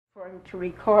for him to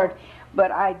record,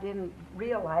 but I didn't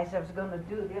realize I was going to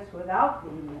do this without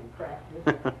being in practice.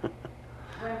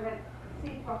 Wait a minute, see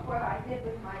what I did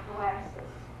with my glasses.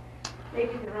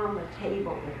 Maybe they're on the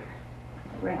table there.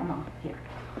 Grandma, here.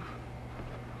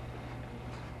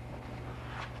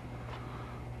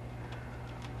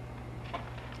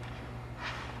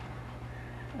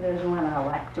 There's one I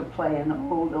like to play, an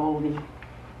old oldie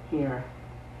here.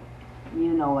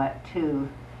 You know it too.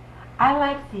 I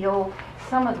like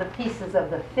some of the pieces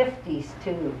of the 50s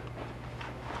too.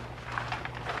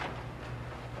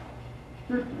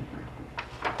 Right in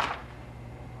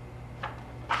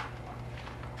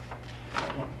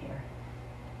here.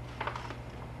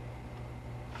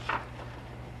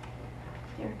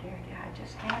 Dear, I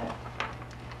just had it.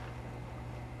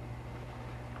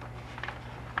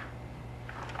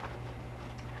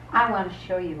 I want to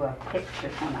show you a picture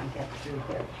when I get through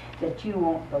here that you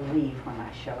won't believe when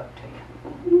I show it to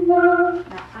you. Now,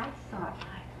 I thought,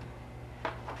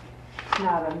 it's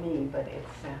not a me, but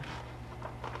it's,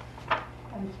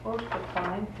 I'm supposed to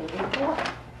find 34.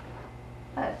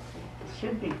 Let's see, it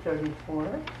should be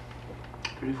 34.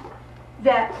 34.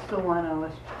 That's the one I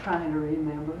was trying to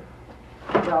remember.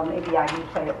 Well, maybe I can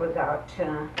play it without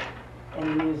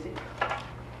any music.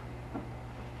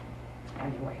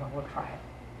 Anyway, we'll try it.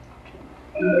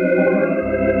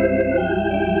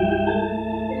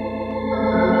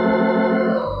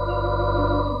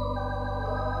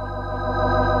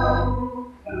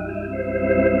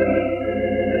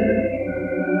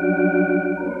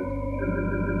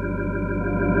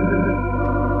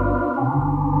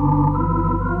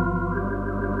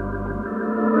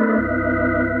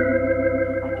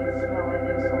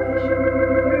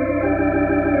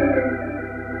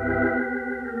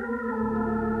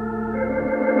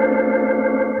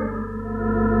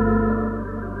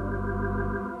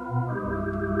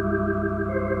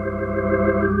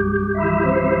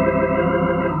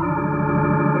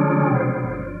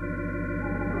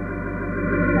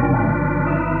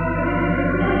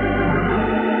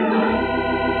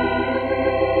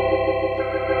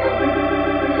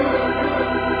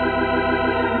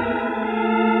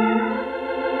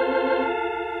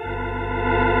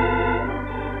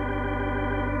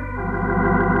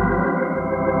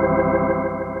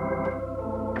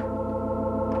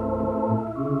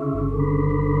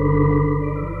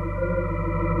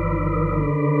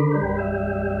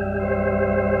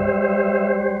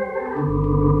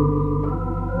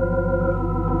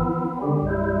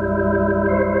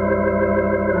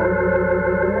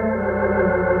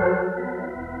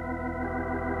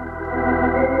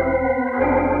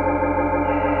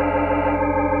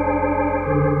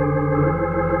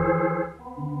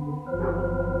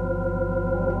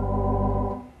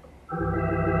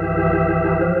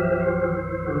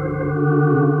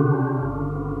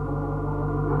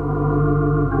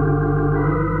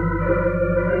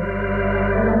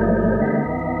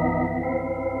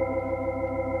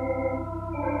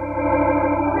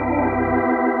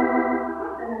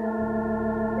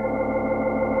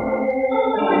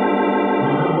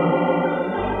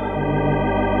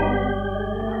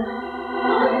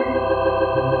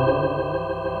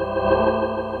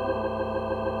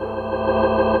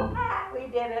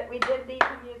 We did need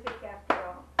the music after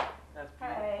all. That's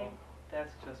beautiful. Hey.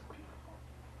 That's just beautiful.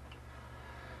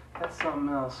 That's something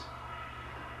else.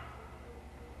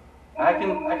 I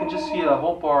can just see a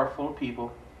whole bar full of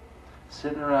people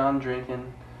sitting around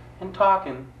drinking and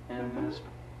talking, and this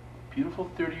beautiful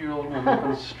 30-year-old woman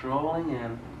comes strolling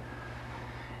in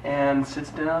and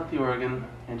sits down at the organ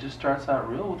and just starts out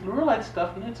real light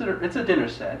stuff. And it's a dinner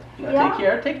set. You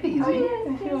gotta take it easy.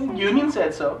 Oh, yes. Union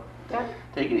said so. Yep.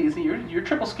 Take it easy. You're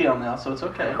triple scale now, so it's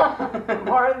okay.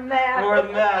 More than that. More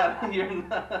than that. You're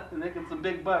not making some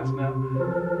big bucks now.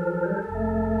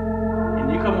 And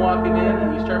you come walking in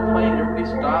and you start playing, everybody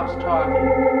stops talking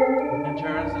and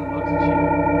turns and looks at you.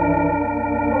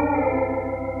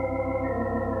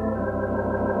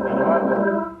 You know what?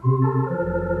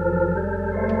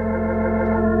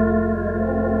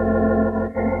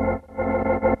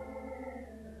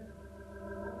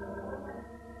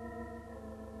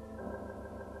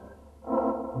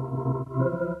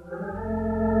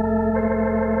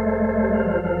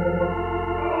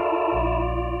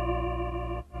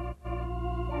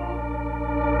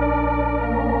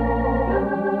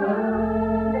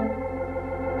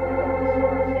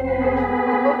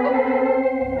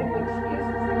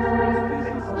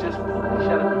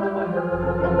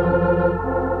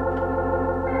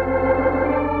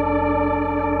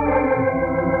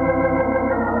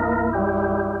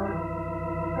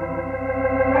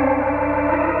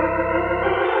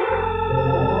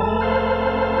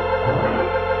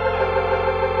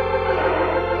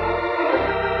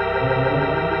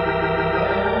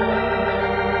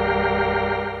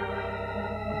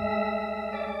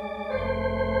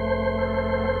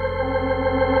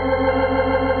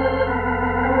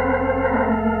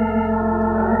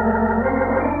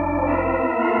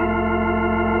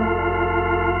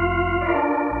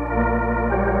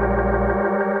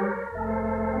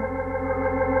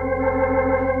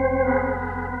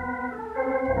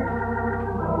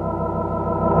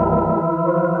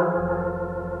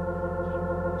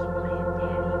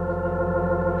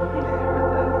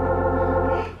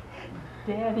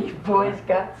 voice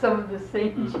got some of the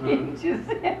same changes.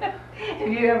 Have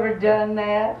you ever done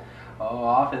that? Oh,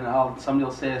 often somebody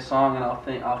will say a song and I'll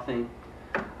think,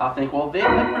 well,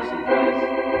 that person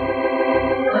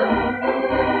plays.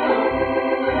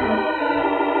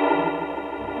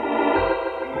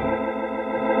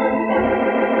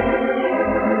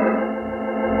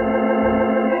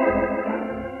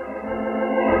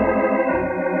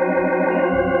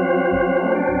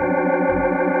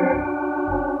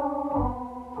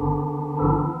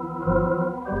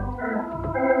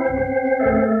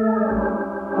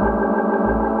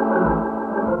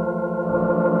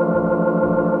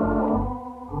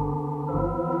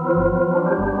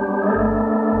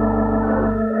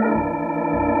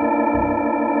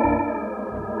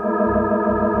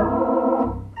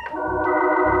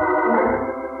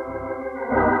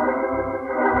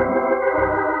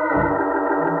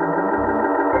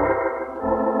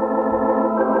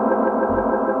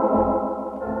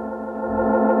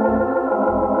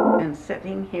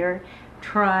 Sitting here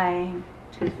trying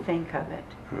to think of it,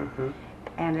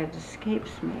 and it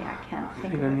escapes me. I can't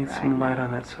think of it. I need right some light now.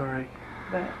 on that. Sorry.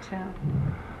 But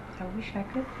I wish I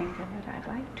could think of it. I'd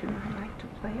like to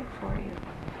play it for you,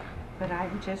 but I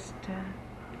just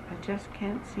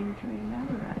can't seem to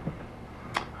remember it.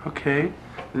 Okay.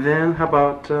 Then how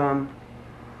about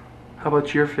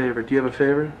your favorite? Do you have a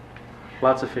favorite?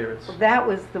 Lots of favorites. Well, that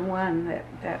was the one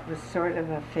that was sort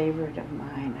of a favorite of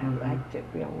mine. I liked it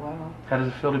real well. How does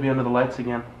it feel to be under the lights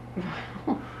again?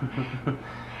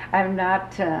 I'm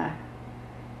not.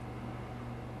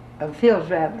 It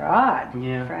feels rather odd,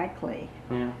 Yeah. frankly.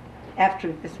 Yeah.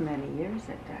 After this many years,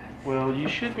 it does. Well, you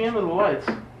should be under the lights.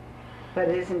 But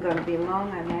it isn't going to be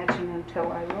long, I imagine,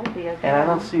 until I will be again. And I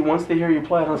don't see, once they hear you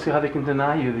play, I don't see how they can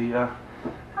deny you the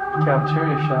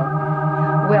cafeteria shop.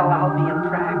 Well, I'll be in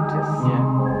practice. Yeah.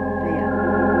 Yeah.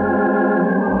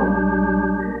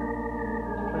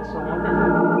 You play so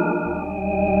wonderfully.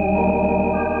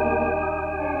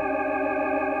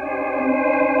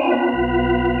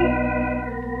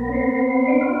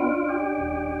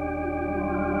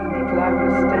 I make a lot of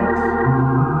mistakes.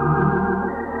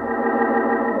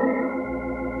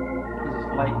 Does this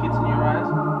light gets in your eyes?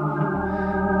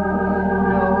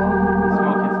 No.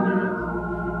 Smoke gets in your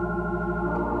eyes?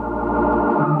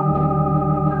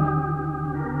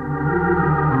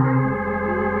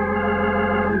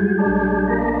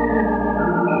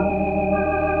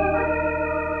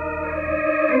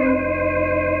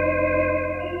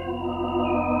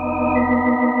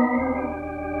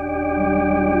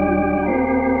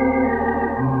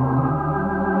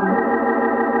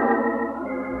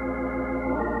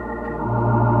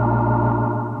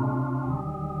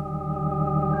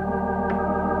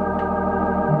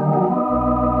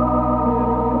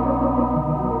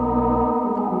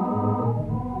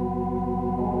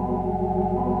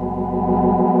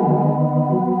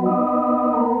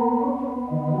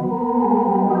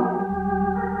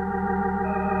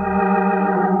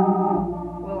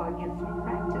 Well, I'll get some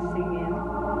practicing in.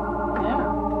 Yeah.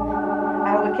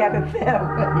 I look at it that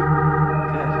way.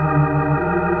 Good.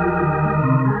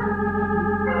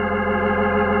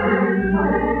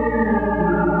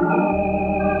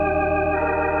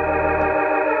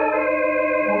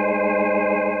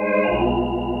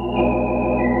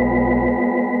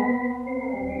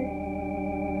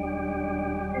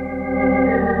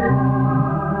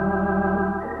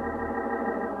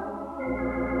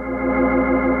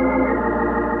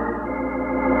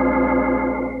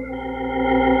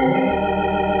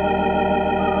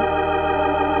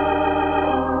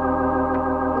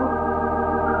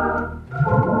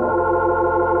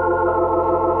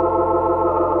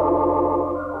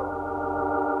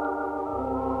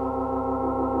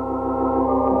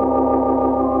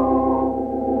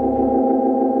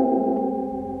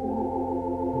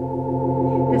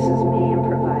 This is me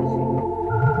improvising.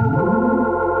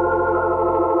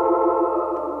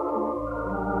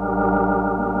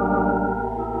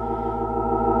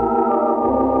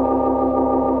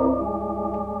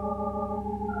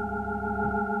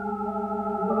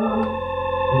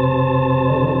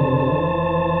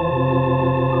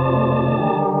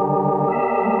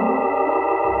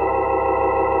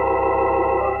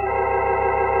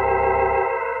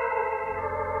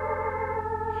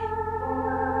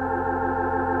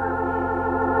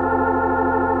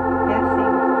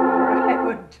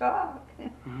 Talk.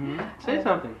 Say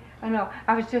something. I know.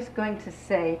 I was just going to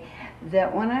say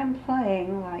that when I'm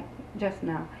playing, like just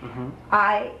now,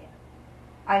 I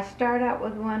start out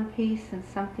with one piece and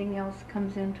something else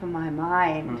comes into my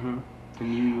mind,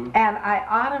 And and I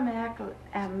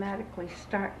automatically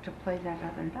start to play that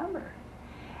other number.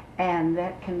 And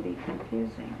that can be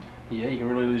confusing. Yeah, you can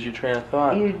really lose your train of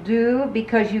thought. You do,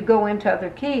 because you go into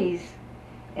other keys,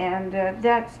 and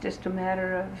that's just a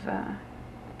matter of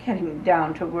getting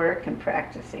down to work and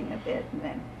practicing a bit, and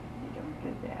then you don't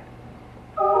do that.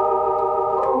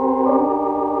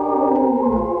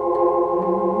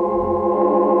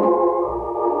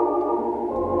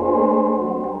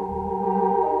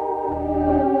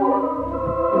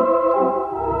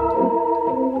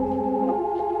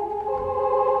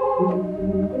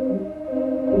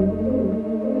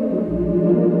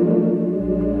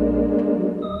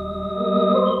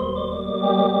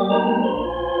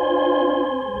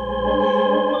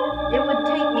 It would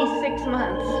take me 6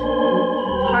 months.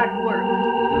 Hard work.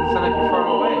 Doesn't sound like you're far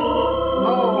away.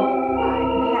 Oh, I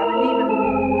haven't even,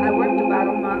 I worked about a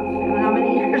month. And how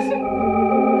many years?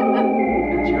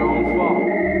 It's your own fault.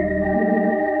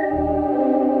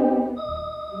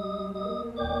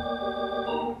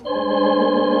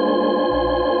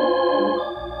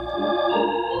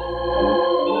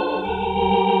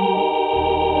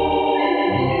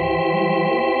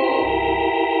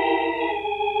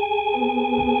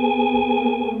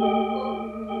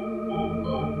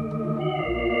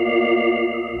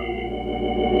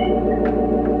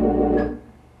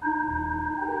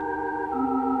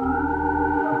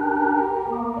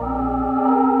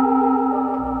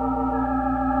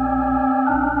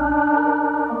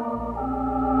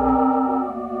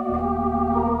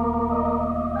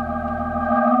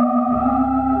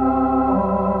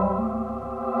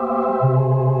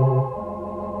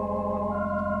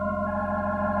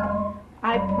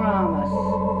 I promise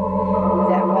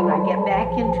that when I get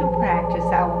back into practice,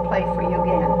 I will play for you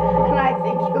again. And I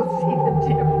think you'll see the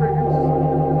difference.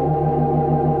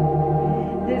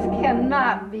 This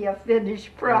cannot be a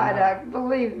finished product,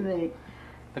 believe me.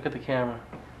 Look at the camera.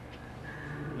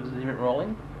 Is it even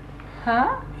rolling?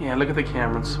 Huh? Yeah, look at the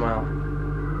camera and smile.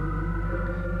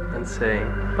 And say,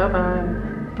 bye-bye.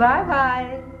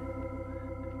 Bye-bye.